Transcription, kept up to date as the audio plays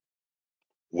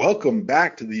Welcome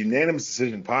back to the Unanimous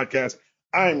Decision Podcast.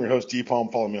 I am your host,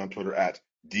 DPalm. Follow me on Twitter at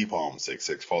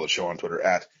DPalm66. Follow the show on Twitter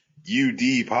at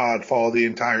UDPod. Follow the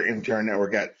entire MTR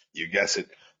network at, you guess it,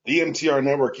 the MTR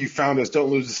network. You found us. Don't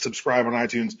lose to subscribe on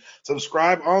iTunes.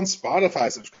 Subscribe on Spotify.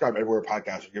 Subscribe everywhere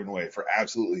podcasts are given away for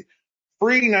absolutely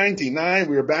free $99.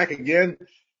 We are back again.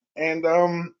 And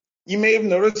you may have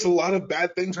noticed a lot of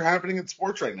bad things are happening in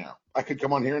sports right now. I could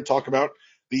come on here and talk about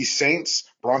the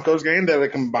Saints-Broncos game that a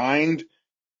combined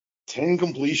 10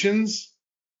 completions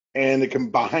and a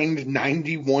combined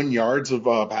 91 yards of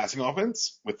passing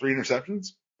offense with 3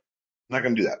 interceptions. I'm not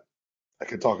going to do that. I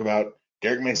could talk about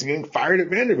Derek Mason getting fired at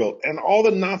Vanderbilt and all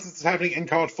the nonsense that's happening in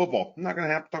college football. I'm not going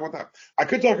to have to talk about that. I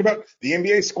could talk about the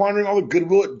NBA squandering all the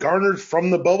goodwill it garnered from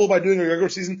the bubble by doing a regular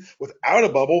season without a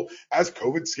bubble as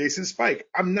COVID cases spike.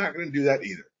 I'm not going to do that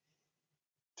either.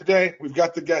 Today, we've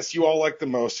got the guest you all like the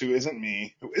most, who isn't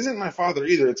me, who isn't my father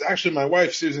either. It's actually my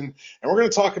wife, Susan, and we're going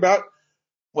to talk about,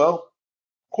 well,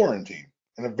 quarantine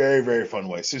in a very, very fun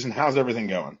way. Susan, how's everything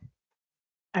going?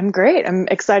 I'm great. I'm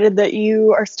excited that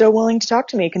you are still willing to talk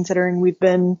to me, considering we've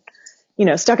been,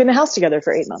 stuck in the house together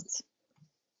for 8 months.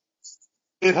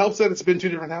 It helps that it's been 2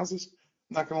 different houses.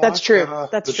 I'm not gonna lie. That's true.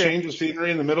 The change of scenery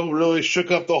in the middle really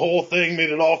shook up the whole thing, made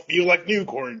it all feel like new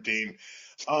quarantine.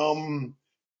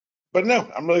 But no,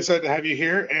 I'm really excited to have you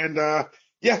here. And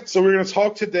so we're going to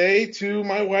talk today to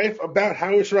my wife about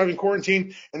how we're surviving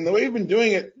quarantine. And the way we've been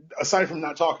doing it, aside from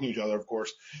not talking to each other, of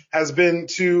course, has been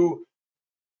to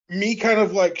me kind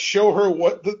of like show her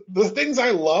what the things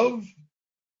I love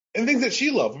and things that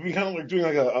she loved. We've been kind of like doing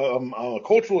like a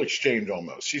cultural exchange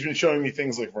almost. She's been showing me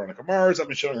things like Veronica Mars. I've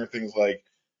been showing her things like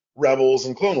Rebels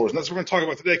and Clone Wars. And that's what we're going to talk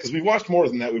about today because we've watched more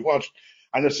than that.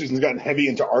 I know Susan's gotten heavy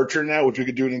into Archer now, which we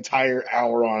could do an entire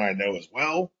hour on, I know, as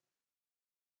well.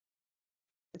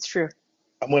 It's true.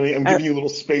 I'm giving you a little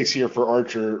space here for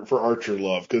Archer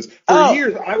love, because for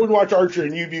years I would watch Archer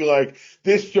and you'd be like,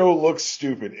 this show looks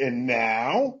stupid. And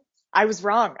now? I was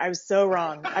wrong. I was so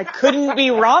wrong. I couldn't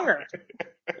be wronger.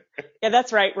 Yeah,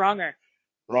 that's right. Wronger.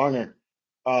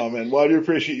 And I do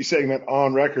appreciate you saying that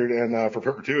on record and for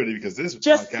perpetuity, because this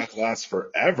podcast lasts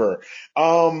forever.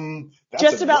 That's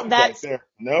just about that right there.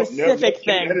 No, specific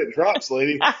thing. Edit drops,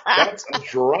 lady. That's a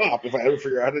drop if I ever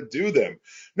figure out how to do them.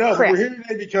 No, but we're here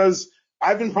today because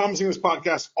I've been promising this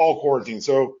podcast all quarantine.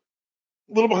 So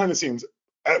a little behind the scenes.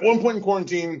 At one point in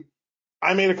quarantine,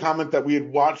 I made a comment that we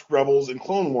had watched Rebels and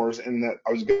Clone Wars and that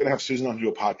I was going to have Susan on to do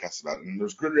a podcast about it. And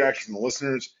there's good reaction from the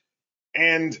listeners.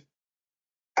 And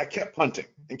I kept punting.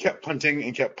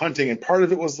 And part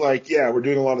of it was like, yeah, we're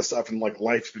doing a lot of stuff and like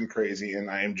life's been crazy and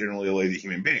I am generally a lazy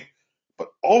human being. But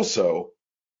also,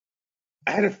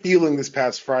 I had a feeling this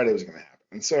past Friday was going to happen.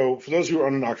 And so for those who are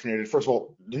unindoctrinated, first of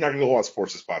all, you're not going to get a whole lot of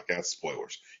sports this podcast,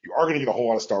 spoilers. You are going to get a whole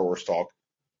lot of Star Wars talk,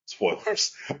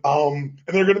 spoilers. And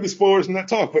there are going to be spoilers in that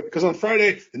talk. But because on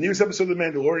Friday, the newest episode of The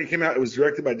Mandalorian came out. It was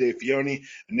directed by Dave Filoni,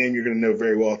 a name you're going to know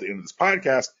very well at the end of this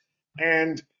podcast.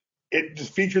 And it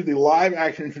just featured the live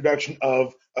action introduction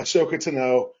of Ahsoka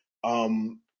Tano,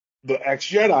 the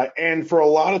ex-Jedi. And for a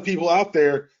lot of people out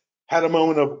there, had a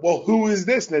moment of, well, who is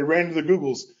this? And they ran to the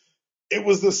Googles. It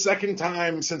was the second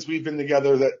time since we've been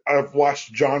together that I've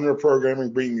watched genre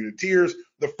programming bring me to tears.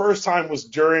 The first time was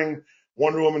during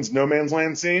Wonder Woman's No Man's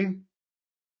Land scene.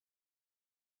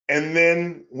 And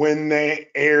then when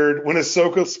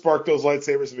Ahsoka sparked those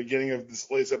lightsabers at the beginning of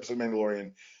this latest episode of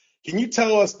Mandalorian, can you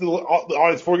tell us, the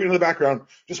audience, before we get into the background,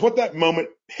 just what that moment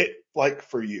hit like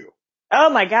for you? Oh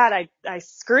my God, I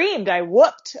screamed, I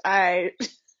whooped, I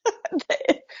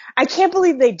can't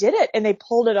believe they did it and they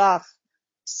pulled it off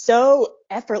so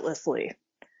effortlessly.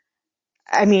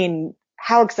 I mean,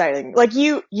 how exciting. Like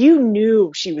you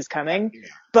knew she was coming,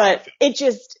 but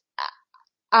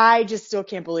I just still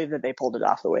can't believe that they pulled it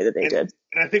off the way that they did.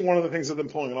 And I think one of the things of them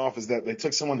pulling it off is that they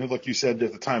took someone who, like you said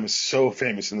at the time, is so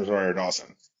famous in Rosario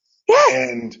Dawson. Yes.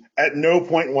 And at no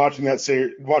point watching that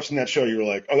show, you were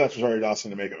like, oh, that's Rosario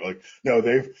Dawson to make it. Like, no,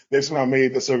 they've somehow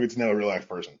made Ahsoka Tano a real life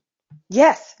person.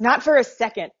 Yes, not for a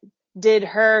second did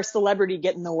her celebrity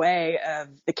get in the way of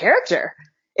the character.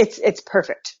 It's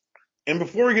perfect. And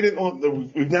before we get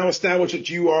in, we've now established that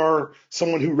you are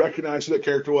someone who recognized who that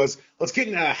character was. Let's get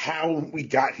into how we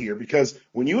got here, because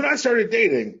when you and I started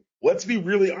dating, let's be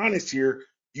really honest here,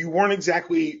 you weren't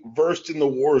exactly versed in the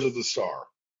wars of the Star.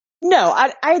 No,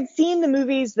 I had seen the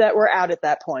movies that were out at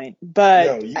that point, but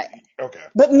okay.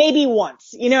 But maybe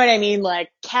once, you know what I mean? Like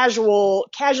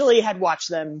casually had watched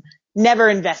them, never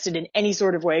invested in any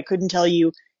sort of way, couldn't tell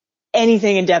you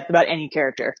anything in depth about any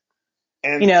character.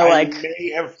 And I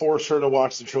may have forced her to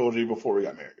watch the trilogy before we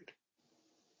got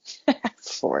married.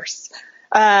 Force.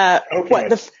 Okay.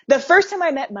 The first time I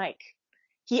met Mike,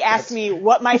 he asked me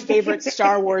what my favorite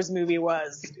Star Wars movie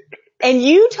was. And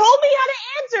you told me how to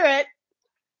answer it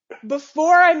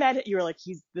before I met it. You were like,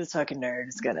 this fucking nerd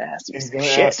is going to ask you He's some going to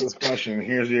shit. ask this question.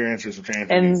 Here's your answers, which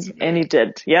Anthony needs to do. And he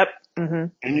did. Yep. Mm-hmm.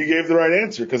 And you gave the right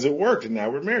answer because it worked, and now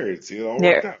we're married. See, it all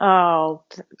worked out. Oh,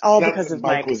 all not because of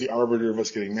Mike Mike. was the arbiter of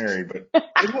us getting married, but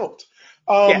it helped.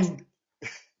 Yes.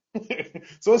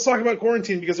 So let's talk about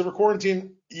quarantine, because over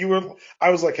quarantine, I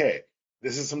was like, hey,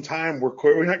 this is some time.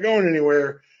 We're not going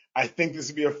anywhere. I think this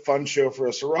would be a fun show for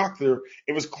us to rock through.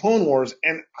 It was Clone Wars,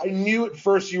 and I knew at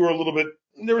first you were a little bit,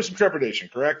 there was some trepidation,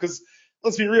 correct? Because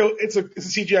let's be real, it's a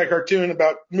CGI cartoon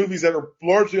about movies that are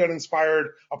largely uninspired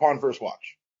upon first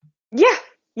watch. Yeah.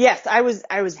 Yes, I was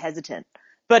hesitant,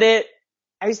 but I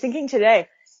was thinking today,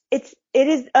 it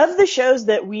is of the shows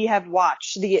that we have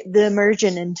watched, the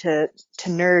immersion into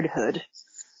nerdhood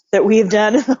that we have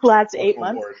done in the last 8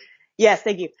 months. Lord. Yes,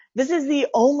 thank you. This is the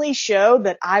only show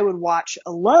that I would watch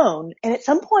alone, and at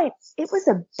some point, it was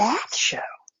a bath show.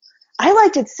 I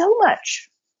liked it so much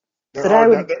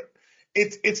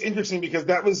It's interesting because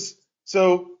that was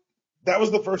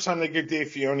the first time they gave Dave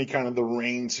Filoni kind of the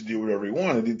reins to do whatever he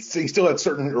wanted. He still had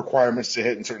certain requirements to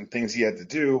hit and certain things he had to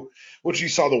do, which you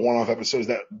saw the one-off episodes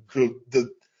that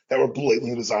were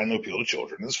blatantly designed to appeal to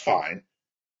children. It's fine,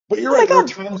 but you're right. There are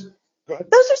times. Go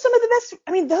ahead. Those are some of the best.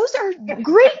 I mean, those are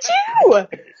great too.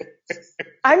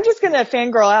 I'm just gonna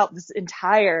fangirl out this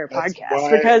entire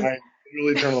podcast because I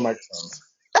really turn on the microphones.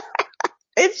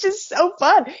 It's just so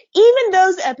fun. Even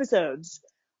those episodes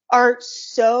are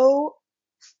so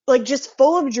like just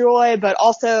full of joy, but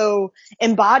also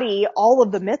embody all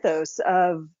of the mythos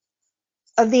of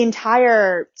the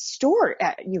entire story.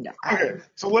 Okay,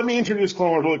 so let me introduce Clone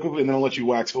Wars really quickly, and then I'll let you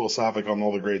wax philosophic on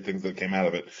all the great things that came out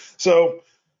of it. So,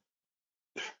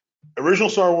 original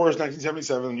Star Wars,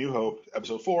 1977, New Hope,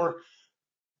 Episode 4.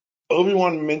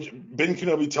 Obi-Wan Ben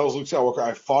Kenobi tells Luke Skywalker,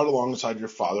 I fought alongside your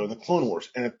father in the Clone Wars.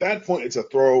 And at that point, it's a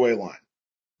throwaway line.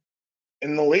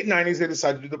 In the late 90s, they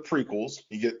decided to do the prequels.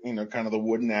 You get, kind of the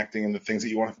wooden acting and the things that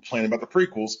you want to complain about the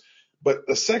prequels. But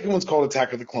the second one's called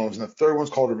Attack of the Clones, and the third one's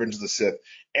called Revenge of the Sith.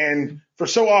 And for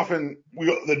so often,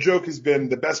 the joke has been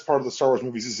the best part of the Star Wars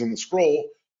movies is in the scroll.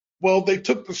 Well, they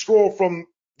took the scroll from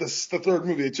the third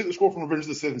movie. They took the scroll from Revenge of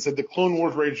the Sith and said the Clone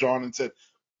Wars raged on and said,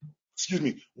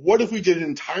 what if we did an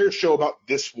entire show about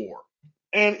this war?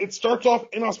 And it starts off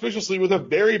inauspiciously with a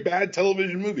very bad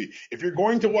television movie. If you're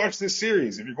going to watch this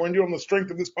series, if you're going to do it on the strength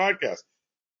of this podcast,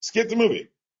 skip the movie.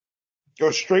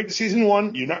 Go straight to season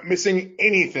 1. You're not missing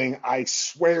anything, I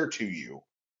swear to you.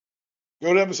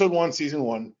 Go to episode 1, season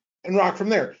 1, and rock from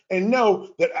there. And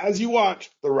know that as you watch,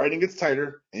 the writing gets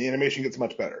tighter and the animation gets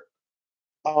much better.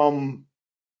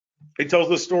 It tells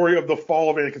the story of the fall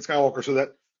of Anakin Skywalker so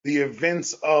that the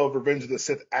events of Revenge of the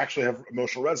Sith actually have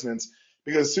emotional resonance.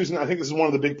 Because, Susan, I think this is one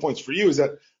of the big points for you, is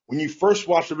that when you first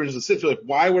watched Revenge of the Sith, you're like,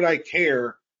 why would I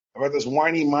care about this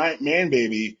whiny man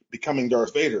baby becoming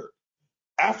Darth Vader?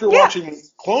 After watching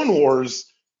Clone Wars,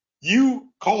 you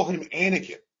call him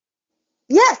Anakin.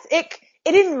 Yes, it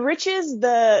enriches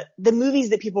the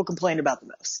movies that people complain about the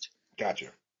most.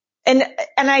 Gotcha. And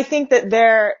I think that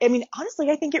honestly,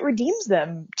 I think it redeems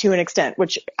them to an extent,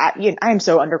 which I am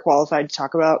so underqualified to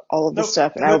talk about all of this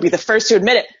stuff, and I will be the first to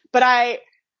admit it. But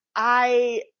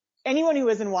anyone who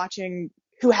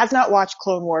has not watched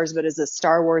Clone Wars but is a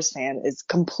Star Wars fan is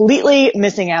completely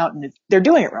missing out, and they're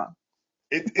doing it wrong.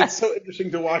 It's so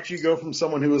interesting to watch you go from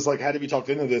someone who was like, how did we talk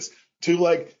into this, to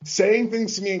like saying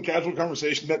things to me in casual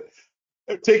conversation that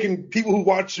have taken people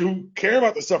who care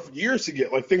about this stuff for years to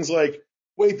get, like things like,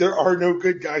 wait, there are no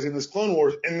good guys in this Clone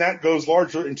Wars, and that goes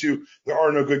larger into there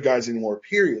are no good guys anymore,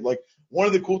 period. Like, one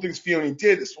of the cool things Filoni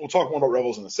did is, we'll talk more about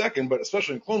Rebels in a second, but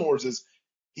especially in Clone Wars, is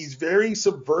he's very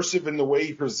subversive in the way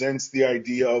he presents the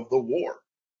idea of the war.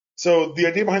 So the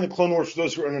idea behind the Clone Wars, for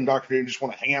those who are unindoctrinated and just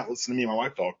want to hang out, listen to me and my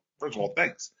wife talk, first of all,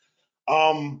 thanks.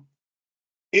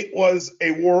 It was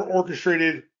a war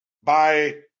orchestrated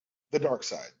by the dark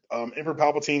side. Emperor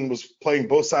Palpatine was playing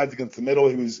both sides against the middle.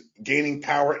 He was gaining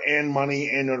power and money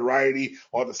and notoriety,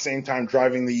 while at the same time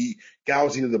driving the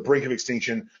galaxy to the brink of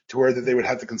extinction, to where that they would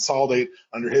have to consolidate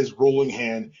under his ruling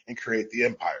hand and create the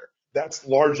empire. That's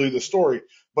largely the story.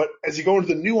 But as you go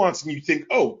into the nuance and you think,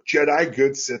 oh, Jedi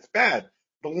good, Sith bad,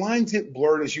 the lines get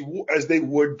blurred as they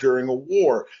would during a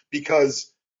war,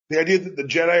 because the idea that the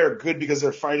Jedi are good because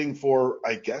they're fighting for,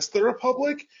 I guess, the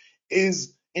Republic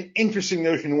is an interesting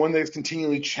notion, one that is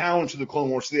continually challenged to the Clone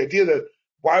Wars. So the idea that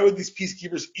why would these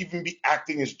peacekeepers even be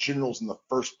acting as generals in the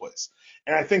first place?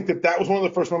 And I think that was one of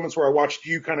the first moments where I watched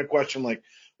you kind of question, like,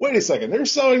 wait a second, they're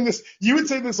selling this. You would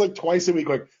say this like twice a week,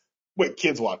 like, wait,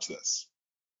 kids watch this.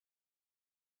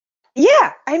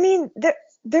 Yeah, I mean,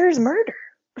 there's murder.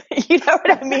 You know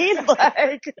what I mean?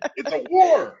 Like, It's a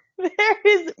war. there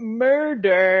is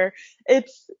murder.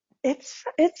 It's it's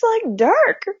like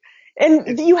dark. And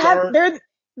It's you have dark.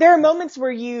 there are moments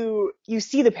where you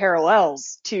see the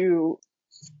parallels to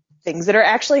things that are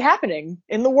actually happening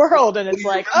in the world, and it's You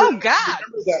like, oh you God.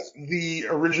 remember that the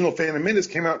original Phantom Menace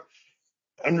came out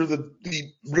under the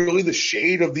really the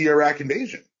shade of the Iraq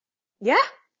invasion. Yeah.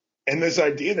 And this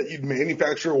idea that you'd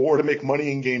manufacture a war to make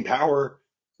money and gain power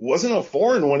wasn't a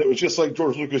foreign one. It was just like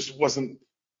George Lucas wasn't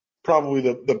probably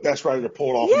the best writer to pull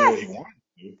it off in the way he Yes. wanted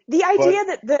to. The But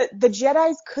idea that the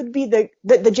Jedi's could be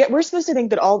we're supposed to think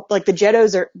that all like the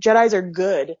Jedi's are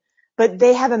good, but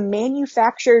they have a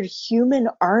manufactured human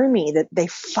army that they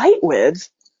fight with.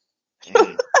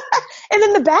 mhm. And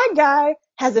then the bad guy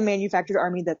has a manufactured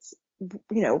army that's,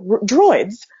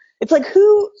 droids. It's like,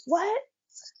 what?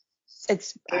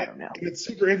 I don't know. And it's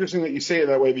super interesting that you say it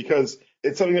that way because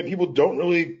it's something that people don't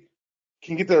really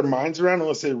can get their minds around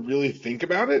unless they really think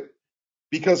about it.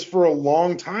 Because for a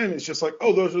long time, it's just like,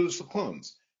 oh, those are just the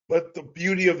clones. But the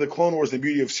beauty of the Clone Wars, the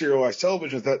beauty of serialized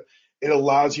television is that it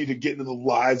allows you to get into the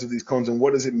lives of these clones and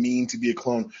what does it mean to be a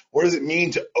clone? What does it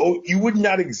mean to, oh, you would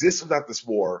not exist without this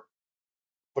war,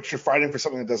 but you're fighting for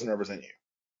something that doesn't represent you.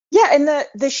 Yeah, and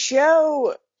the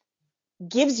show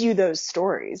gives you those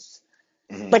stories.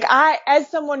 Mm-hmm. Like as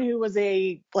someone who was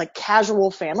a like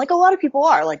casual fan, like a lot of people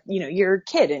are, like, you're a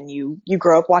kid and you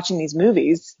grow up watching these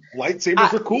movies.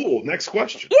 Lightsabers are cool. Next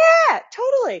question. Yeah,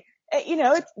 totally.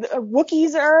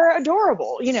 Wookiees are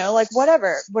adorable, like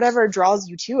whatever draws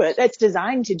you to it. It's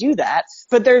designed to do that.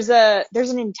 But there's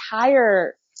an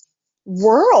entire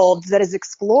world that is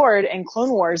explored in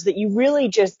Clone Wars that you really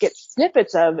just get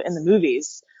snippets of in the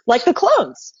movies, like the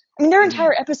clones. I mean, there are Mm-hmm.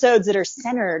 entire episodes that are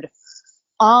centered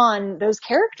on those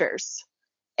characters,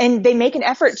 and they make an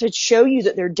effort to show you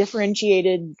that they're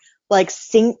differentiated,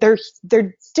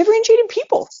 they're differentiated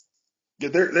people. Yeah,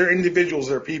 they're individuals,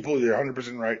 they're people, you're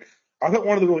 100% right. I thought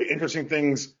one of the really interesting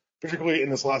things, particularly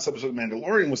in this last episode of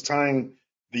Mandalorian, was tying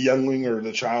the youngling or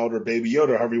the child or baby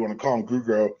Yoda, however you want to call him,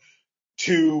 Grugro,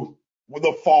 to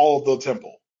the fall of the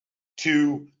temple,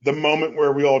 to the moment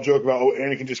where we all joke about, oh,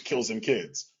 Anakin just kills them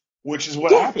kids, which is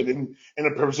what Yeah. happened.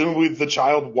 And presumably the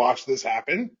child watched this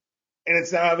happen, and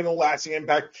it's now having a lasting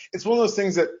impact. It's one of those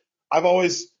things that I've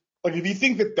always, like, if you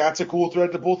think that that's a cool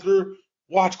thread to pull through,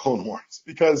 watch Clone Wars,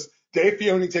 because Dave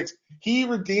Filoni he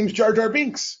redeems Jar Jar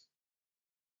Binks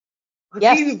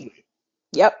Yes. repeatedly.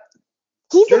 Yep.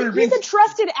 He's Jar Jar a Binks,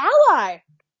 trusted ally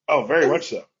oh, very much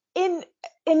so. in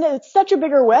such a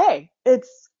bigger way.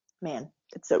 It's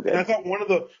so And I good. thought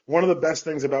one of the best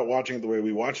things about watching it the way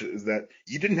we watch it is that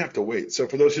you didn't have to wait. So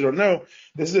for those who don't know,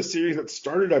 this is a series that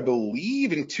started, I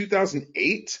believe, in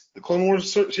 2008. The Clone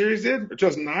Wars series did, or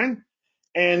 2009,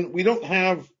 and we don't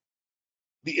have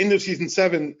the end of season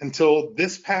 7 until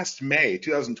this past May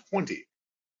 2020.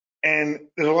 And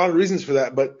there's a lot of reasons for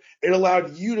that, but it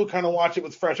allowed you to kind of watch it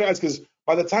with fresh eyes because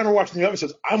by the time we're watching the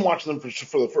episodes, I'm watching them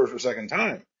for the first or second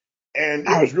time. And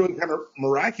it was really kind of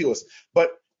miraculous. But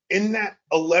in that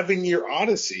 11-year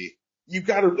odyssey, you've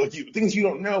got to, like, things you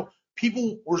don't know.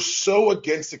 People were so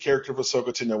against the character of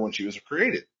Ahsoka to know when she was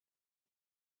created.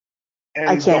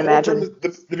 I And the can't whole time, imagine.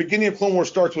 the beginning of Clone Wars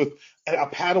starts with a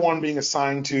Padawan being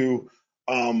assigned to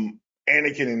Anakin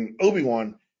and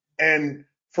Obi-Wan. And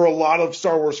for a lot of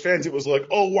Star Wars fans, it was like,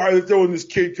 oh, why are they throwing this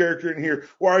kid character in here?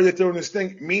 Why are they throwing this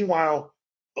thing? Meanwhile,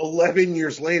 11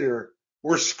 years later,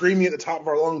 we're screaming at the top of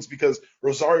our lungs because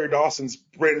Rosario Dawson's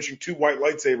brandishing 2 white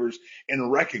lightsabers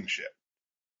and wrecking shit.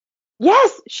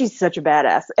 Yes, she's such a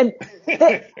badass. And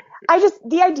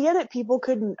the idea that people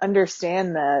couldn't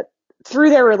understand that through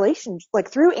their relationship, like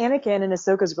through Anakin and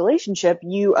Ahsoka's relationship,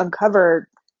 you uncover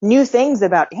new things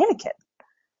about Anakin.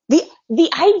 The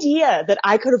idea that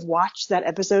I could have watched that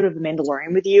episode of The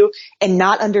Mandalorian with you and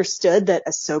not understood that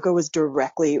Ahsoka was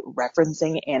directly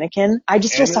referencing Anakin, I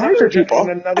just feel sorry for people.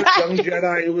 And another young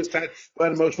Jedi who was tied by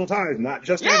emotional ties, not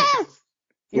just Anakin, Yes, who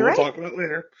you're we'll right. talk about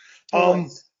later. Totally.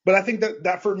 But I think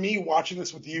that for me, watching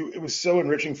this with you, it was so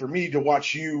enriching for me to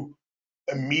watch you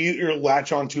immediately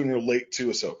latch onto and relate to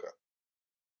Ahsoka.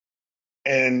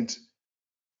 And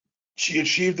she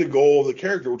achieved the goal of the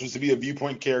character, which was to be a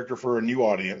viewpoint character for a new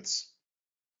audience,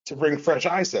 to bring fresh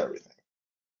eyes to everything.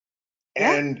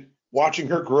 Yeah. And watching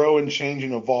her grow and change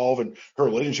and evolve, and her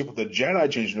relationship with the Jedi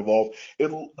change and evolve,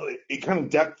 it kind of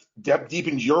depth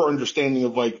deepened your understanding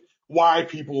of like why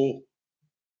people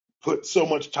put so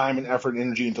much time and effort and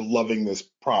energy into loving this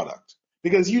product.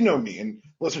 Because you know me, and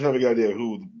listeners have a good idea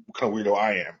who kind of weirdo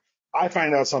I am. I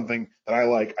find out something that I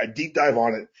like, I deep dive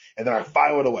on it, and then I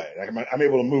file it away. I'm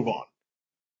able to move on.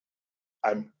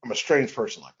 I'm a strange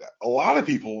person like that. A lot of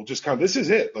people just kind of, this is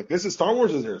it. Like, this is Star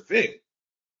Wars is their thing.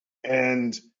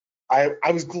 And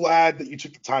I was glad that you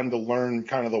took the time to learn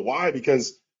kind of the why,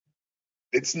 because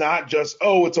it's not just,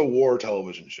 oh, it's a war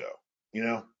television show, you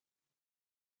know?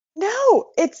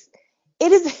 No, it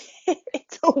is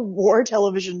it's a war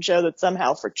television show that's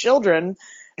somehow for children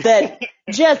that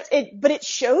but it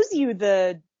shows you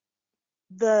the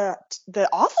the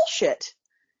awful shit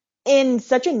in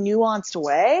such a nuanced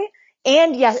way.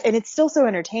 And yes, and it's still so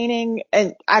entertaining.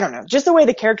 And I don't know, just the way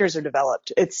the characters are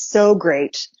developed. It's so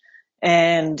great.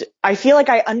 And I feel like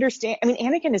I understand. I mean,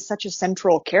 Anakin is such a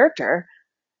central character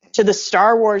to the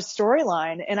Star Wars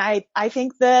storyline. And I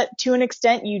think that to an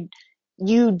extent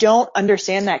you don't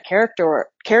understand that character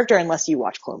unless you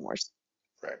watch Clone Wars.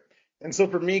 Right. And so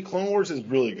for me, Clone Wars is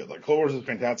really good. Like, Clone Wars is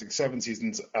fantastic. 7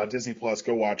 seasons, Disney Plus.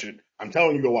 Go watch it. I'm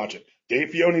telling you, go watch it.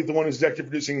 Dave Filoni is the one who's executive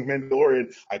producing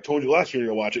Mandalorian. I told you last year to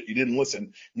go watch it. You didn't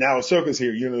listen. Now Ahsoka's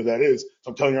here. You know who that is.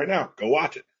 So I'm telling you right now, go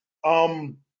watch it.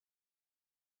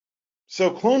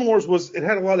 So Clone Wars it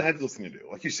had a lot of heavy lifting to do.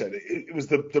 Like you said, it was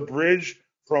the bridge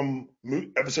from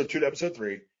episode 2 to episode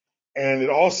 3. And it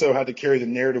also had to carry the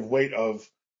narrative weight of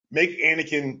make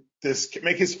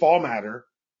his fall matter,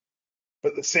 but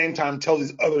at the same time tell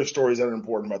these other stories that are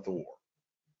important about the war.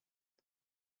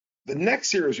 The next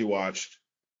series we watched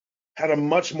had a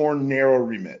much more narrow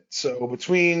remit. So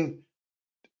between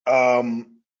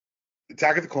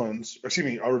Attack of the Clones, or excuse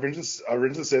me, Revenge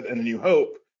of the Sith and A New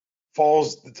Hope,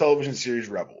 falls the television series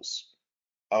Rebels.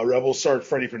 Rebels starred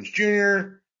Freddie Prinze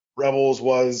Jr. Rebels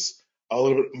was a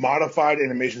little bit modified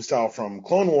animation style from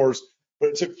Clone Wars, but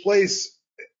it took place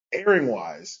airing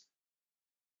wise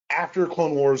after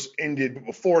Clone Wars ended, but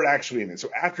before it actually ended. So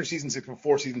after season 6,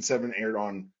 before season 7 aired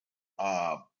on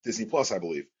Disney Plus, I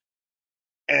believe.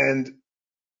 And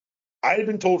I had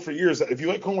been told for years that if you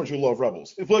like Clone Wars, you'll love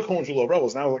Rebels. If you like Clone Wars, you'll love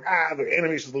Rebels. And I was like, the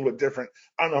animation's a little bit different.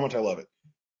 I don't know how much I love it.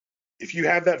 If you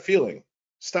have that feeling,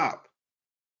 stop.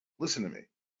 Listen to me.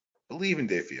 Believe in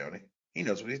Dave Filoni. He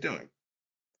knows what he's doing.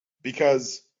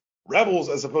 Because Rebels,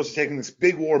 as opposed to taking this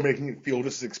big war, making it feel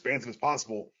just as expansive as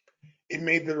possible, it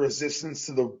made the resistance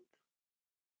to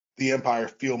the Empire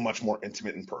feel much more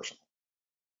intimate and personal.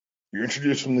 You're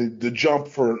introduced from the jump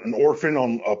for an orphan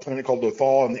on a planet called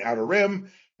Lothal in the Outer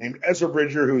Rim, named Ezra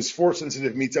Bridger, who is force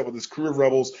sensitive, meets up with this crew of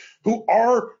rebels who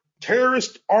are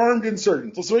terrorist armed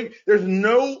insurgents. So there's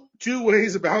no two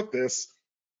ways about this.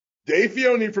 Dave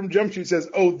Filoni from Jump Street says,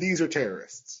 "Oh, these are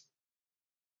terrorists,"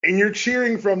 and you're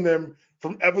cheering from them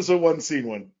from episode 1, scene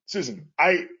 1. Susan,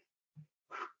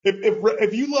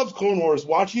 if you loved Clone Wars,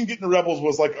 watching you get into Rebels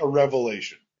was like a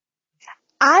revelation.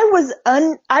 I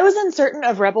was uncertain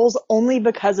of Rebels only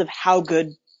because of how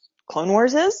good Clone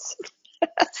Wars is.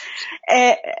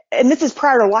 and this is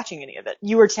prior to watching any of it.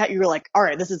 You were like, all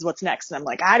right, this is what's next. And I'm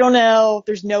like, I don't know.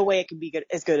 There's no way it could be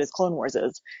as good as Clone Wars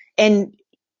is. And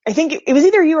I think it was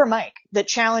either you or Mike that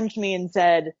challenged me and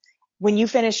said, when you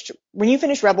finish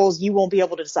Rebels, you won't be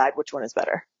able to decide which one is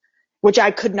better, which I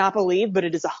could not believe, but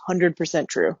it is 100%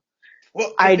 true.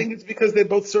 Well, I think it's because they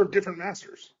both serve different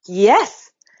masters. Yes.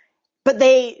 But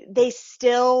they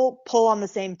still pull on the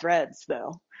same threads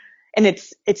though. And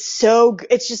it's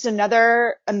just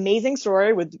another amazing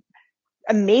story with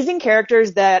amazing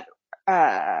characters that,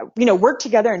 work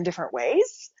together in different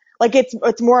ways. Like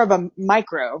it's more of a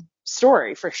micro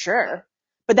story for sure.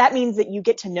 But that means that you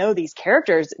get to know these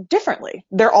characters differently.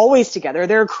 They're always together.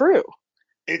 They're a crew.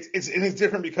 It's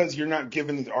different because you're not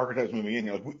given these archetypes moving in.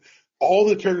 Like, all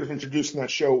the characters introduced in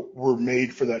that show were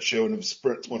made for that show and have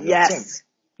split 100%. Yes.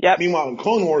 Yep. Meanwhile, in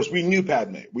Clone Wars, we knew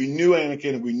Padme, we knew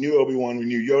Anakin, we knew Obi-Wan, we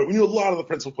knew Yoda, we knew a lot of the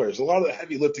principal players. A lot of the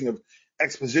heavy lifting of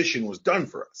exposition was done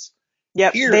for us.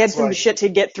 Yep. Here, they had some shit to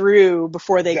get through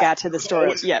before they got to the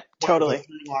story. Yep, totally.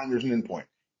 There's an end point.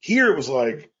 Here it was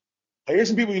like, hey, here's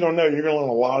some people you don't know. You're going to learn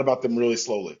a lot about them really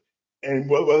slowly. And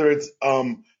whether it's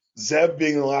Zeb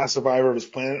being the last survivor of his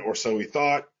planet, or so he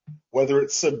thought, whether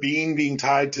it's Sabine being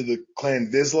tied to the clan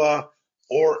Vizsla,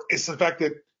 or it's the fact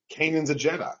that Kanan's a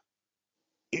Jedi.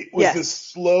 It was this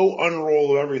slow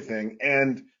unroll of everything,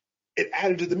 and it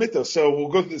added to the mythos. So we'll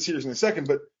go through the series in a second,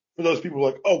 but for those people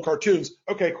like, oh, cartoons,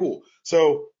 okay, cool.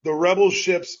 So the Rebels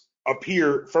ships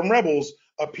appear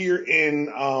in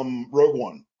Rogue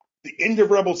One. The end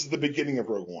of Rebels is the beginning of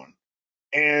Rogue One.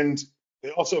 And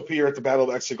they also appear at the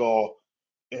Battle of Exegol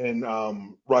in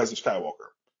Rise of Skywalker.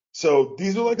 So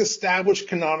these are like established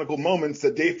canonical moments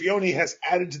that Dave Filoni has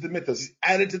added to the mythos. He's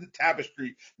added to the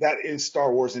tapestry that is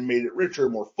Star Wars and made it richer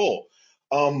and more full.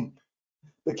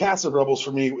 The cast of Rebels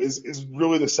for me is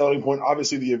really the selling point.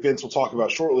 Obviously, the events we'll talk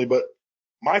about shortly, but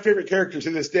my favorite character to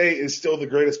this day is still the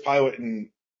greatest pilot in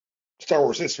Star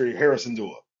Wars history, Hera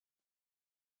Syndulla.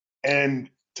 And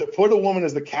to put a woman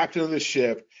as the captain of the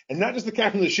ship, and not just the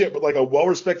captain of the ship, but like a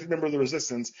well-respected member of the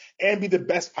Resistance, and be the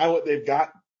best pilot they've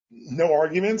got, no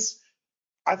arguments.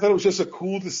 I thought it was just a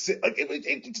cool decision. Like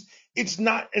it's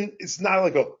not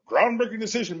like a groundbreaking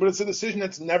decision, but it's a decision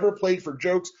that's never played for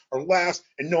jokes or laughs,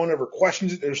 and no one ever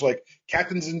questions it. There's like,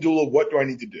 Captain Syndulla, what do I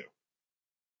need to do?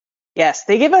 Yes,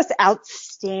 they give us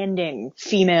outstanding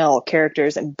female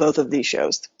characters in both of these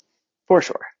shows, for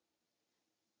sure.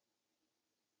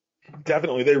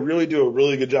 Definitely, they really do a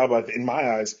really good job, in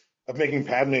my eyes, of making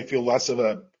Padme feel less of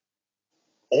a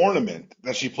ornament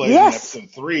that she plays in Yes.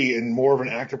 episode 3 and more of an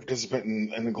active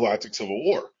participant in the Galactic Civil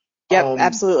War. Yep,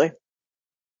 absolutely.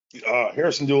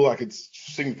 Hera Syndulla, I could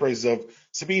sing praises of.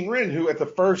 Sabine Wren, who at the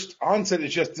first onset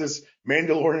is just this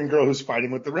Mandalorian girl who's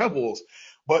fighting with the rebels.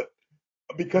 But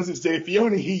because it's Dave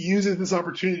Filoni, he uses this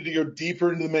opportunity to go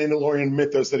deeper into the Mandalorian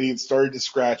mythos that he had started to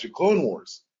scratch at Clone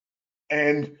Wars.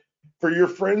 And for your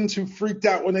friends who freaked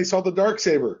out when they saw the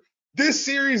Darksaber, this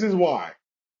series is why.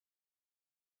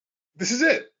 This is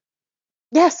it.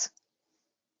 Yes.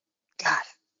 God,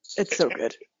 it's so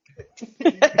good.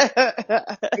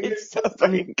 It's so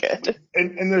fucking good.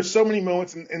 And there's so many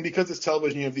moments, and because it's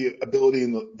television, you have the ability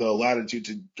and the latitude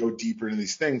to go deeper into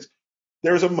these things.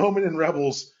 There was a moment in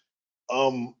Rebels,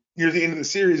 near the end of the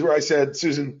series, where I said,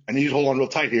 Susan, I need you to hold on real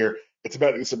tight here. It's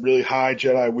about some really high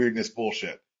Jedi weirdness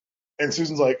bullshit. And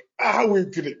Susan's like, how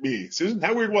weird could it be? Susan,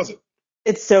 how weird was it?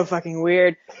 It's so fucking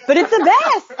weird, but it's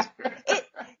the best.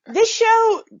 This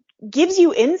show gives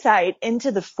you insight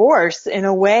into the Force in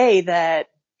a way that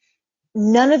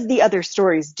none of the other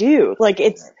stories do. Like,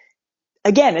 it's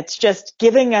just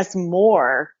giving us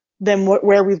more than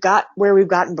where we've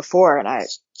gotten before, and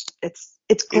it's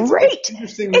great. It's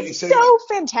interesting that you say so that.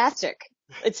 Fantastic.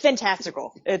 It's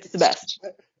fantastical. It's the best.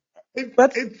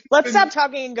 Let's stop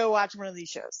talking and go watch one of these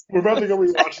shows. We're about to go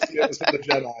rewatch the episode of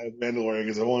Jedi of Mandalorian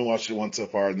because I've only watched it once so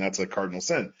far, and that's a cardinal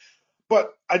sin.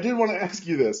 But I did want to ask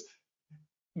you this.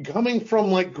 Coming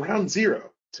from like ground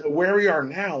zero to where we are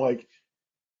now, like,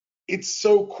 it's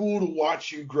so cool to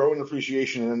watch you grow in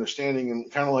appreciation and understanding,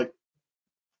 and kind of like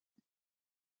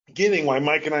getting why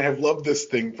Mike and I have loved this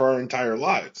thing for our entire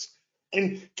lives.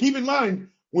 And keep in mind,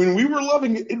 when we were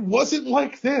loving it, it wasn't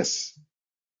like this.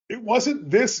 It wasn't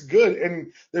this good.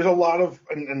 And there's a lot of,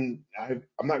 and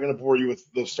I'm not going to bore you with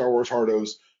the Star Wars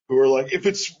hardos who are like, if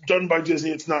it's done by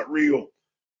Disney, it's not real.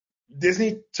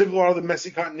 Disney took a lot of the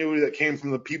messy continuity that came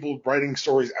from the people writing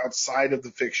stories outside of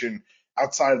the fiction,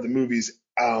 outside of the movies,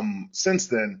 since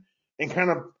then, and kind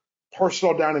of parsed it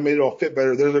all down and made it all fit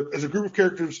better. There's a group of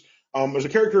characters. There's a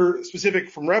character specific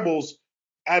from Rebels,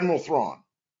 Admiral Thrawn,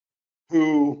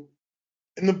 who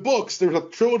in the books, there's a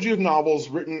trilogy of novels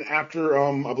written after,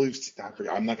 I believe,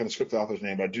 I'm not going to script the author's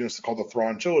name, but I do know it's called the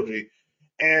Thrawn trilogy.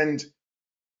 And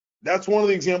that's one of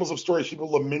the examples of stories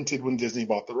people lamented when Disney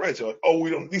bought the rights. They're like,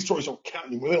 oh, these stories don't count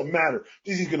anymore. They don't matter.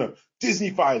 Disney's going to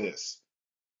Disney-fy this.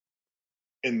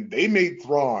 And they made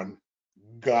Thrawn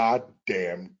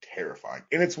goddamn terrifying.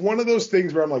 And it's one of those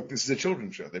things where I'm like, this is a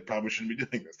children's show. They probably shouldn't be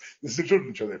doing this. This is a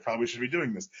children's show. They probably should be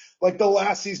doing this. Like the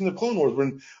last season of Clone Wars,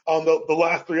 when the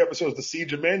last 3 episodes, the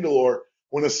Siege of Mandalore,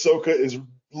 when Ahsoka is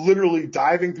literally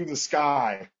diving through the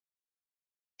sky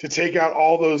to take out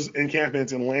all those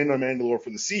encampments and land on Mandalore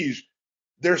for the siege.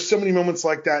 There's so many moments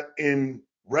like that in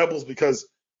Rebels, because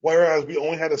whereas we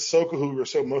only had Ahsoka, who we were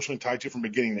so emotionally tied to from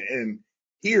beginning to end,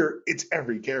 here it's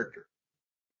every character.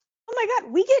 Oh my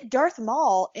God, we get Darth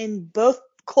Maul in both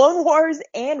Clone Wars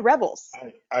and Rebels.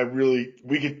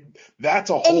 That's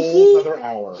a whole other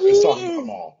hour is talking about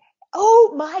Maul.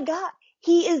 Oh my God.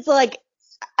 He is like,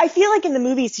 I feel like in the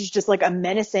movies he's just like a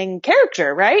menacing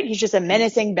character, right? He's just a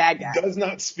menacing bad guy. He does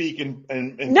not speak in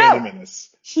Phantom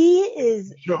Menace. He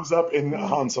shows up in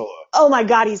Han Solo. Oh my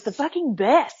God, he's the fucking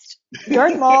best.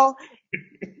 Darth Maul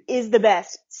is the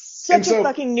best. Such a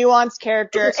fucking nuanced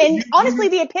character. Okay, and honestly,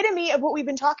 the epitome of what we've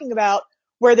been talking about,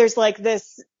 where there's like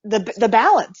the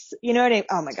balance. You know what I mean?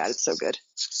 Oh my God, it's so good.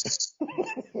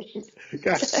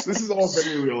 Gosh, this is all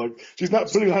very real. Like, she's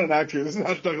not putting on an act here. This is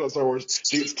how she talks about Star Wars.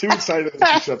 She gets too excited and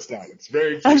she shuts down. It's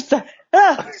very cute. I'm sorry.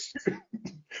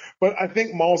 But I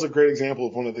think Maul's a great example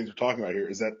of one of the things we're talking about here,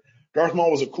 is that Darth Maul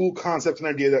was a cool concept and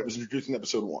idea that was introduced in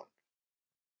episode 1.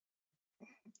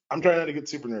 I'm trying not to get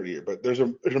super nerdy here, but there's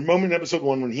a moment in episode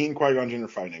 1 when he and Qui-Gon Jinn are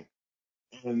fighting,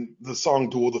 and the song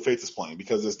Duel of the Fates is playing,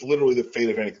 because it's literally the fate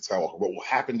of Anakin Skywalker. What will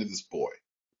happen to this boy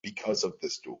because of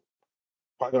this duel?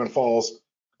 Qui-Gon falls.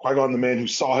 Qui-Gon, the man who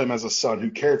saw him as a son, who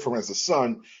cared for him as a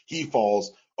son, he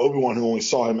falls. Obi-Wan, who only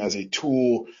saw him as a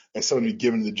tool and someone who'd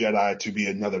given to the Jedi to be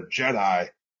another Jedi,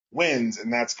 wins,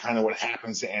 and that's kind of what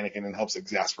happens to Anakin and helps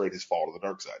exacerbate his fall to the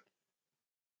dark side.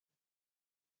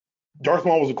 Darth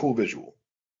Maul was a cool visual,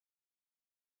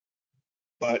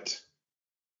 but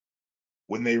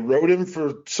when they wrote him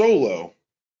for Solo,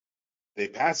 they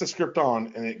passed the script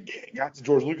on, and it got to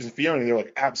George Lucas and Filoni, and they're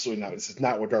like, absolutely not. This is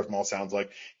not what Darth Maul sounds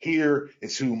like. Here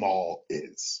is who Maul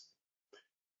is.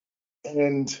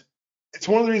 And it's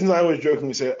one of the reasons I always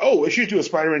jokingly say, oh, we should do a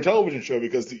Spider-Man television show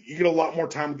because you get a lot more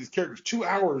time with these characters. 2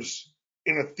 hours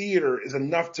in a theater is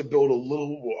enough to build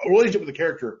a relationship with the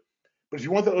character. But if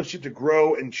you want that relationship to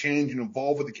grow and change and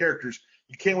evolve with the characters,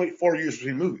 you can't wait 4 years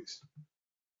between movies.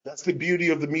 That's the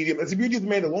beauty of the medium. That's the beauty of The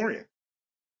Mandalorian.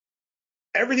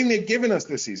 Everything they've given us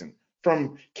this season,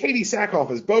 from Katie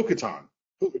Sackhoff as Bo-Katan.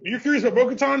 If you're curious about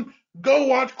Bo-Katan, go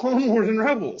watch Clone Wars and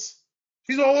Rebels.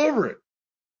 She's all over it.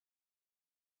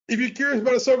 If you're curious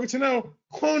about Ahsoka Tano,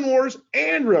 Clone Wars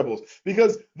and Rebels,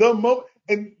 because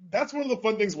and that's one of the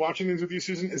fun things watching these with you,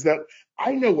 Susan, is that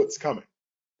I know what's coming.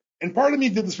 And part of me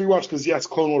did this rewatch because yes,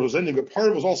 Clone Wars was ending, but part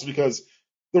of it was also because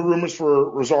the rumors for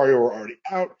Rosario were already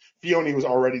out. Filoni was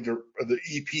already the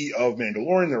EP of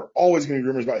Mandalorian. There were always going to be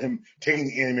rumors about him taking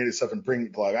the animated stuff and bringing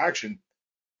it to live action.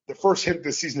 The first hit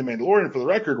this season of Mandalorian, for the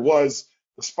record, was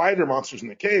the spider monsters in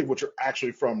the cave, which are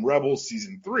actually from Rebels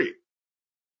season 3.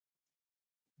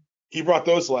 He brought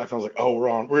those to life, and I was like, oh,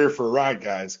 we're here for a ride,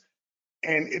 guys.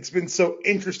 And it's been so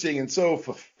interesting and so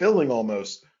fulfilling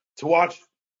almost to watch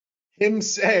him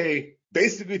say,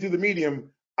 basically through the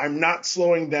medium, I'm not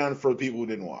slowing down for the people who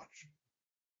didn't watch.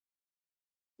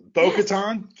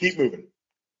 Bo-Katan, keep moving.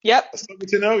 Yep. Ahsoka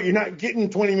Tano, you're not getting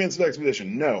 20 minutes of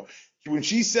exposition. No. When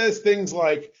she says things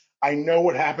like, I know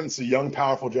what happens to young,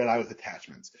 powerful Jedi with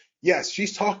attachments. Yes,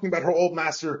 she's talking about her old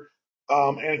master,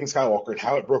 Anakin Skywalker, and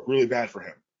how it broke really bad for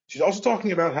him. She's also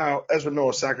talking about how Ezra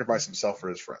Miller sacrificed himself for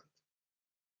his friend.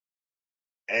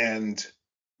 And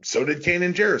so did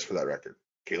Kanan Jarrus, for that record.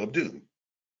 Caleb Dune.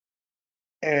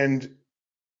 And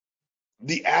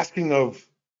the asking of,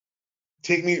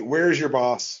 where's your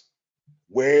boss?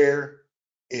 Where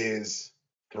is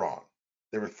Thrawn?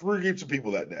 There were 3 groups of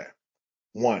people that day.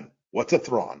 1, what's a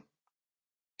Thrawn?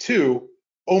 2,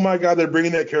 oh my God, they're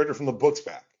bringing that character from the books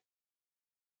back.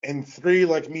 And 3,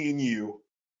 like me and you,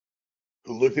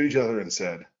 who looked at each other and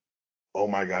said, oh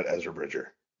my God, Ezra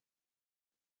Bridger.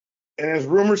 And as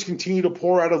rumors continue to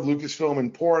pour out of Lucasfilm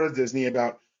and pour out of Disney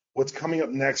about what's coming up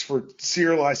next for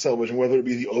serialized television, whether it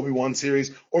be the Obi-Wan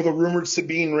series or the rumored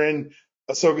Sabine Wren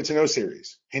Ahsoka Tano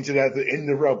series, hinted at the end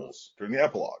of Rebels during the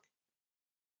epilogue,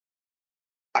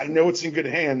 I know it's in good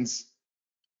hands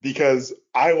because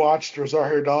I watched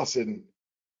Rosario Dawson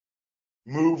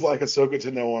move like Ahsoka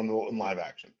Tano in live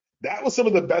action. That was some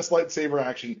of the best lightsaber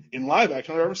action in live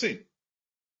action I've ever seen.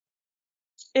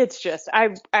 It's just,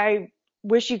 I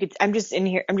wish you could, I'm just in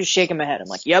here, I'm just shaking my head. I'm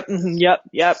like, yep,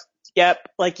 yep.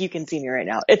 Like you can see me right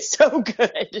now. It's so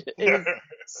good. It's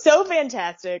so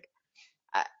fantastic.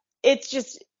 It's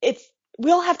just,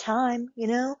 we all have time, you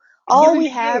know? All we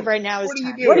have right now is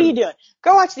time. What are you doing?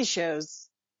 Go watch these shows.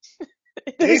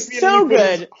 It's so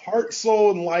good. Heart,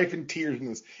 soul, and life and tears in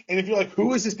this. And if you're like,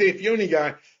 who is this Dave Filoni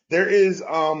guy? There is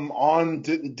on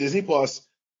Disney Plus.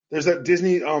 There's that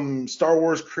Disney Star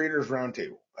Wars Creators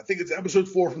Roundtable. I think it's episode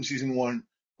 4 from season 1,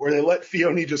 where they let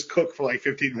Filoni just cook for like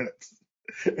 15 minutes,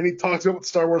 and he talks about what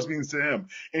Star Wars means to him.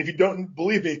 And if you don't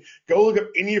believe me, go look up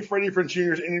any of Freddie Prinze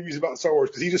Jr.'s interviews about Star Wars,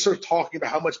 because he just starts talking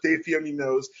about how much Dave Filoni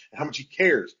knows and how much he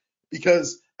cares.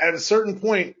 Because at a certain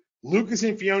point, Lucas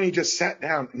and Filoni just sat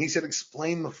down and he said,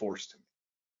 explain the Force to me.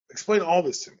 Explain all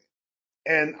this to me.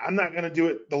 And I'm not going to do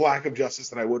it the lack of justice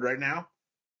that I would right now,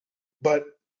 but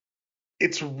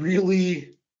it's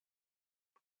really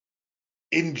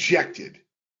injected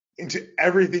into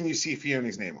everything you see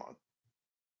Filoni's name on.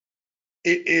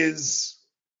 It is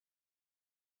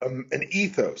an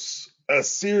ethos, a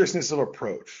seriousness of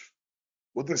approach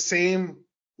with the same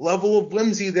level of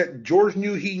whimsy that George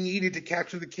knew he needed to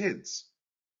capture the kids.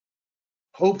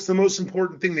 Hope's the most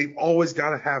important thing. They've always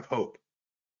got to have hope.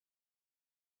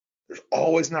 There's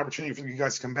always an opportunity for you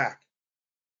guys to come back.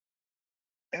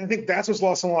 And I think that's what's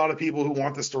lost on a lot of people who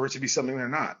want the story to be something they're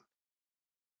not.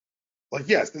 Like,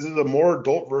 yes, this is a more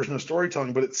adult version of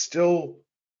storytelling, but it's still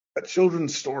a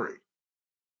children's story.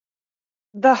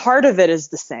 The heart of it is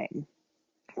the same.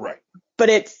 Right. But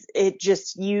I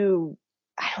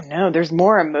don't know, there's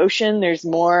more emotion, there's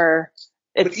more.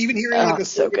 But even hearing like a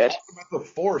so good talk about the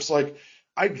Force, like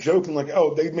I joke and like,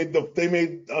 oh, they made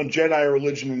Jedi a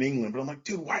religion in England, but I'm like,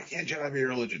 dude, why can't Jedi be a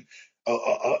religion?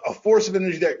 A force of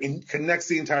energy that connects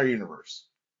the entire universe.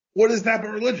 What is that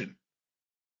but religion?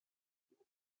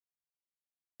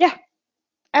 Yeah,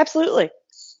 absolutely.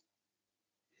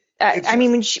 I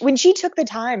mean, when she took the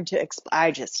time to,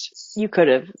 you could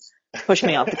have pushed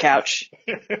me off the couch.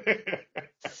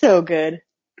 So good.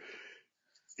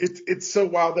 It's so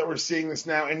wild that we're seeing this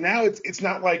now, and now it's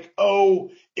not like, oh,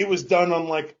 it was done on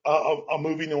like a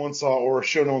movie no one saw or a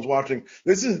show no one's watching.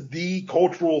 This is the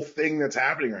cultural thing that's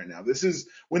happening right now. This is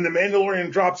when The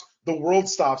Mandalorian drops, the world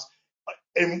stops.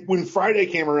 And when Friday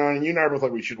came around, and you and I were both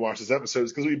like, we should watch this episode,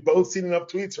 because we've both seen enough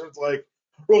tweets where it's like,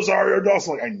 Rosario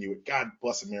Dawson, like, I knew it. God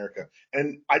bless America.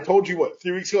 And I told you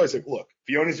 3 weeks ago, I said, look,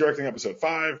 Fiona's directing episode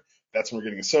 5. That's when we're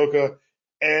getting Ahsoka.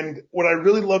 And what I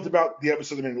really loved about the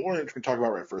episode of The Mandalorian, which we can talk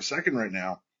about right for a second right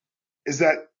now, is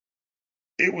that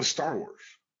it was Star Wars.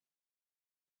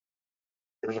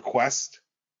 There's a quest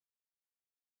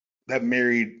that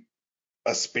married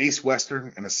a space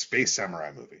western and a space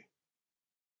samurai movie.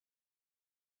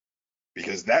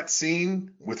 Because that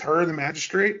scene with her and the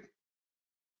magistrate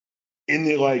in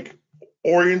the like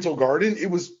Oriental Garden, it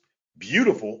was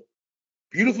beautiful,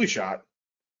 beautifully shot.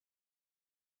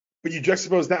 But you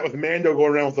juxtapose that with Mando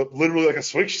going around with literally like a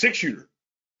six shooter,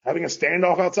 having a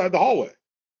standoff outside the hallway.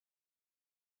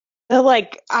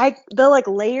 The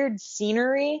layered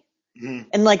scenery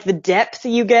and like the depth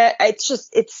you get. It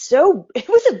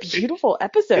was a beautiful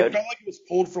episode. It felt like it was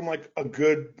pulled from like a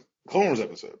good Clone Wars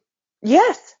episode.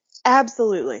 Yes,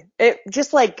 absolutely. It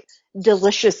just like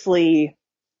deliciously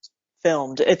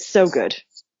filmed. It's so good.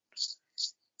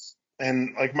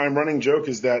 And like my running joke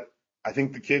is that I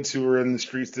think the kids who were in the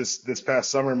streets this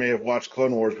past summer may have watched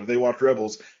Clone Wars, but if they watched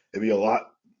Rebels, it'd be a lot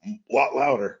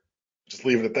louder. Just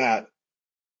leave it at that.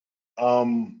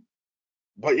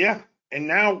 But yeah, and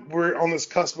now we're on this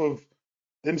cusp of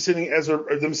them sending the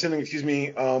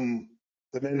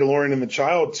Mandalorian and the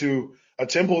Child to a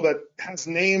temple that has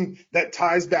name that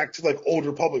ties back to like old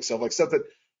Republic stuff, like stuff that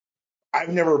I've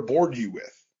never bored you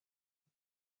with.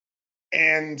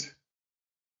 And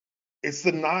it's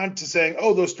the nod to saying,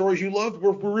 oh, those stories you loved,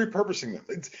 we're repurposing them.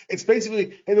 It's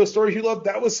basically, hey, those stories you loved,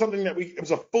 that was something that it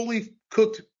was a fully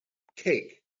cooked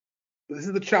cake. This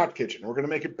is the Chopped Kitchen. We're going to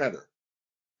make it better.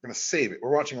 We're going to save it.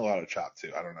 We're watching a lot of Chopped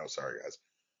too. I don't know. Sorry, guys.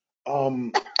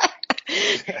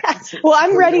 Well,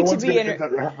 I'm ready to be in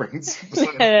that reference.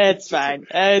 It's fine.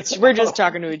 We're just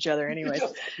talking to each other anyways.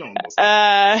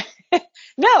 No,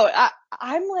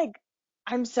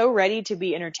 I'm so ready to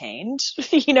be entertained.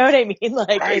 You know what I mean?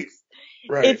 Like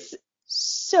right. It's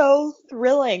so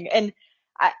thrilling. And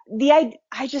I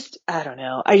don't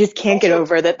know. I just can't get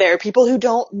over that there are people who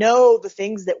don't know the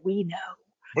things that we know.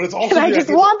 But it's also, and I just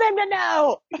want them to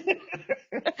know.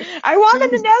 I want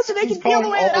them to know so they can feel the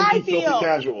way that I feel. Filthy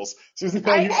casuals. Susan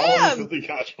calling you all of filthy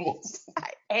casuals. I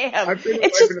am.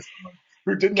 It's just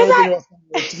who didn't know anything about Star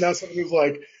Wars. Now someone who's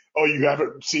like, oh, you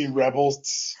haven't seen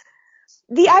Rebels.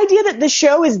 The idea that the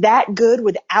show is that good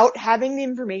without having the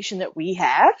information that we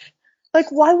have,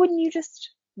 like, why wouldn't you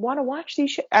just want to watch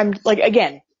these shows? I'm like,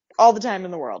 again, all the time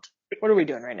in the world. What are we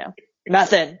doing right now?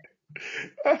 Nothing.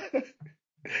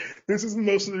 This is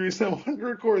most of the reason I wanted to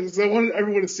record this. I wanted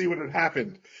everyone to see what had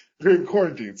happened during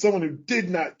quarantine. Someone who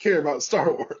did not care about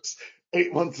Star Wars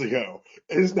 8 months ago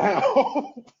is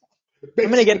now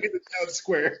basically in the town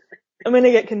square. I'm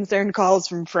gonna get concerned calls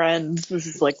from friends. This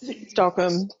is like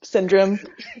Stockholm syndrome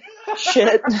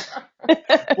shit.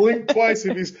 Blink twice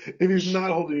if he's not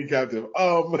holding you captive.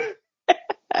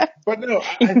 But no,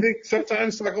 I think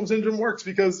sometimes Stockholm Syndrome works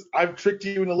because I've tricked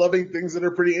you into loving things that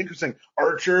are pretty interesting.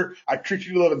 Archer, I've tricked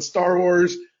you to loving Star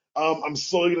Wars. I'm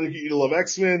slowly going to get you to love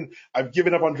X-Men. I've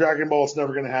given up on Dragon Ball. It's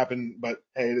never going to happen, but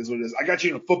hey, it is what it is. I got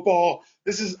you into football.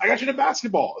 I got you into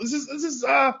basketball. This is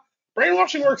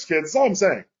brainwashing works, kids. That's all I'm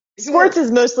saying. Sports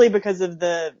is mostly because of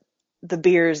the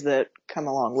beers that come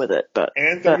along with it, but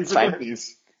and 30 for 30s.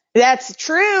 That's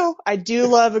true. I do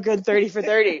love a good 30 for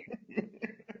 30.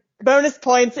 Bonus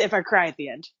points if I cry at the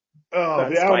end. Oh,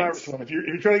 Bonus the Allen points. Iverson one. If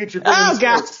you're trying to get your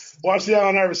sports, watch the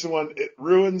Allen Iverson one. It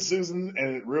ruins Susan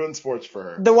and it ruins sports for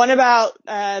her. The one about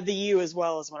the U as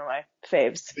well is one of my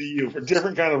faves. The U, for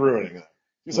different kind of ruining.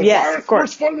 He's like, yes, why aren't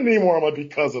sports fun anymore? I'm like,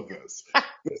 because of this.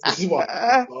 This is why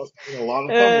I was having a lot of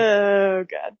fun. Oh,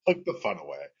 God. Took the fun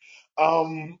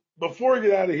away. Before we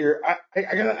get out of here, I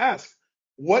gotta ask,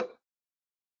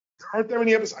 aren't there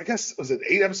many episodes? I guess, was it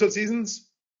 8 episode seasons?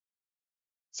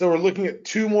 So we're looking at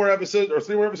 2 more episodes or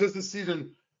 3 more episodes this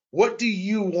season. What do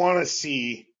you want to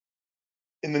see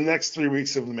in the next 3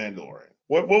 weeks of The Mandalorian?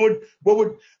 What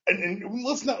would and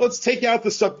let's take out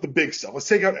the big stuff. Let's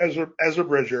take out Ezra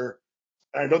Bridger.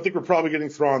 I don't think we're probably getting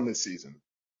Thrawn this season.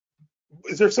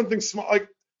 Is there something small? Like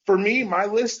for me, my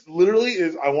list literally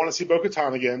is I want to see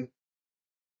Bo-Katan again,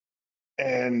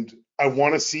 and I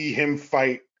want to see him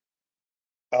fight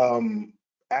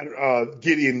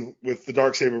Gideon with the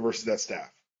Darksaber versus that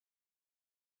staff.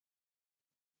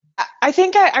 I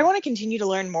think I want to continue to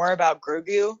learn more about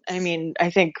Grogu. I mean, I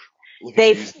think Look at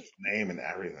you they've. using his name and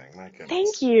everything. My Thank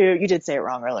goodness. you. You did say it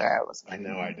wrong earlier. I was. I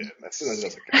know I did. That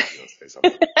doesn't count. You gotta say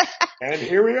something. And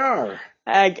here we are.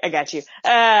 I got you.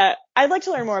 I'd like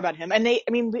to learn more about him. And I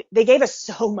mean, they gave us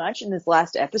so much in this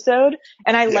last episode,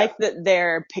 and I Yeah. like that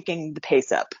they're picking the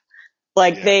pace up.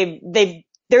 Like Yeah.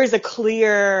 there's a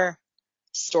clear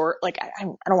story. Like I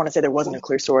don't want to say there wasn't a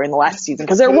clear story in the last season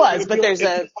because there But was, but there's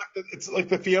a. it's like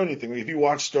the Fiona thing. If you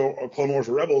watch Clone Wars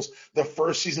or Rebels, the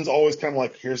first season's always kind of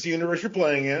like, here's the universe you're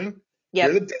playing in. Here Yep.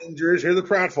 are the dangers. Here are the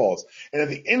pratfalls. And at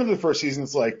the end of the first season,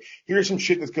 it's like, here's some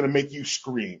shit that's going to make you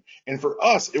scream. And for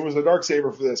us, it was the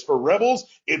Darksaber for this. For Rebels,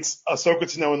 it's Ahsoka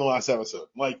Tano in the last episode.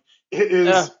 Like, it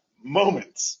is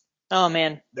moments Oh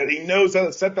man. that he knows how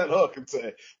to set that hook and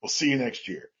say, we'll see you next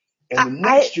year. And the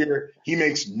I next year, he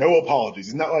makes no apologies.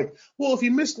 He's not like, well, if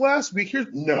you missed last week, here's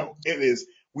no. It is,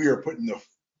 we are putting the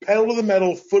pedal to the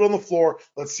metal, foot on the floor.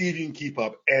 Let's see if you can keep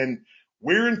up. And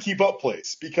we're in keep up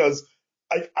place because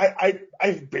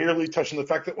I've barely touched on the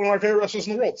fact that one of my favorite wrestlers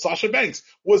in the world, Sasha Banks,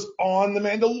 was on The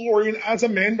Mandalorian as a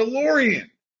Mandalorian.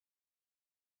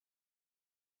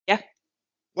 yeah.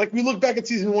 Like, we look back at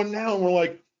season 1 now and we're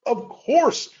like, of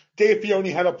course Dave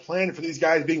Filoni had a plan for these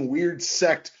guys being weird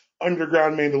sect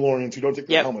underground Mandalorians who don't take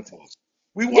their Yep. helmets off.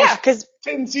 We Yeah. watched Because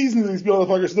 10 seasons of these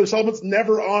motherfuckers, so their helmets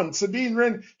never on. Sabine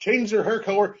Wren changed their hair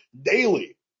color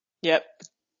daily. yep.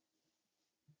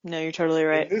 No, you're totally And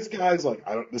right. this guy's like,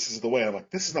 this is the way. I'm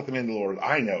like, this is not the Mandalorian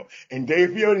I know. And Dave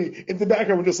Filoni in the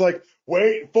background was just like,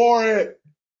 wait for it.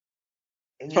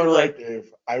 And you're Totally. right,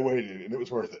 Dave. I waited and it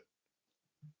was worth it.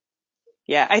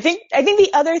 Yeah. I think the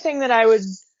other thing that I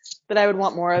would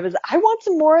want more of is I want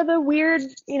some more of the weird,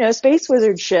 space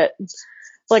wizard shit.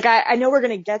 Like I know we're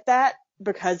gonna get that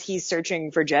because he's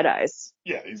searching for Jedis.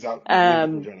 Yeah, he's out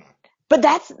looking for Jedi. But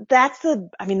that's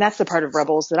the part of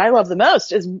Rebels that I love the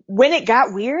most is when it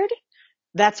got weird.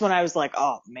 That's when I was like,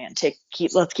 oh man,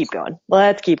 let's keep going.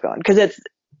 Let's keep going. Cause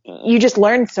you just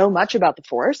learn so much about the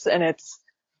Force and it's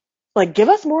like, give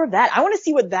us more of that. I want to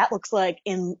see what that looks like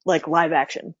in like live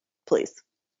action, please.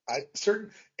 And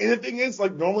the thing is,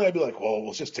 like, normally I'd be like, well,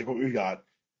 let's just take what we got.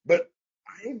 But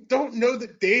I don't know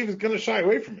that Dave is going to shy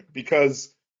away from it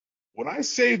because when I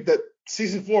say that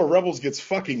season 4 of Rebels gets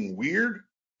fucking weird,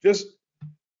 just,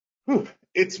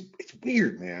 it's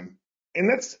weird, man. And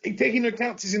that's taking into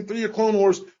account season 3 of Clone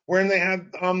Wars, wherein they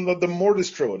had the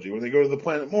Mortis trilogy, when they go to the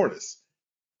planet Mortis.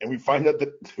 And we find out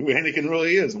that who Anakin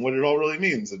really is and what it all really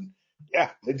means. And yeah,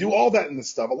 they do all that in this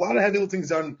stuff. A lot of heavy lifting's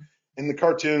done in the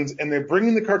cartoons, and they're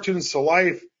bringing the cartoons to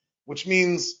life, which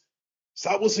means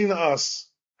stop listening to us,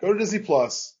 go to Disney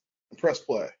Plus, and press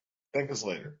play. Thank us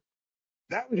later.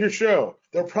 That was your show.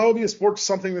 There'll probably be a sports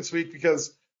something this week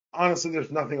because honestly,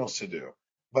 there's nothing else to do.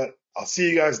 But I'll see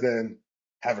you guys then.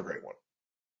 Have a great one.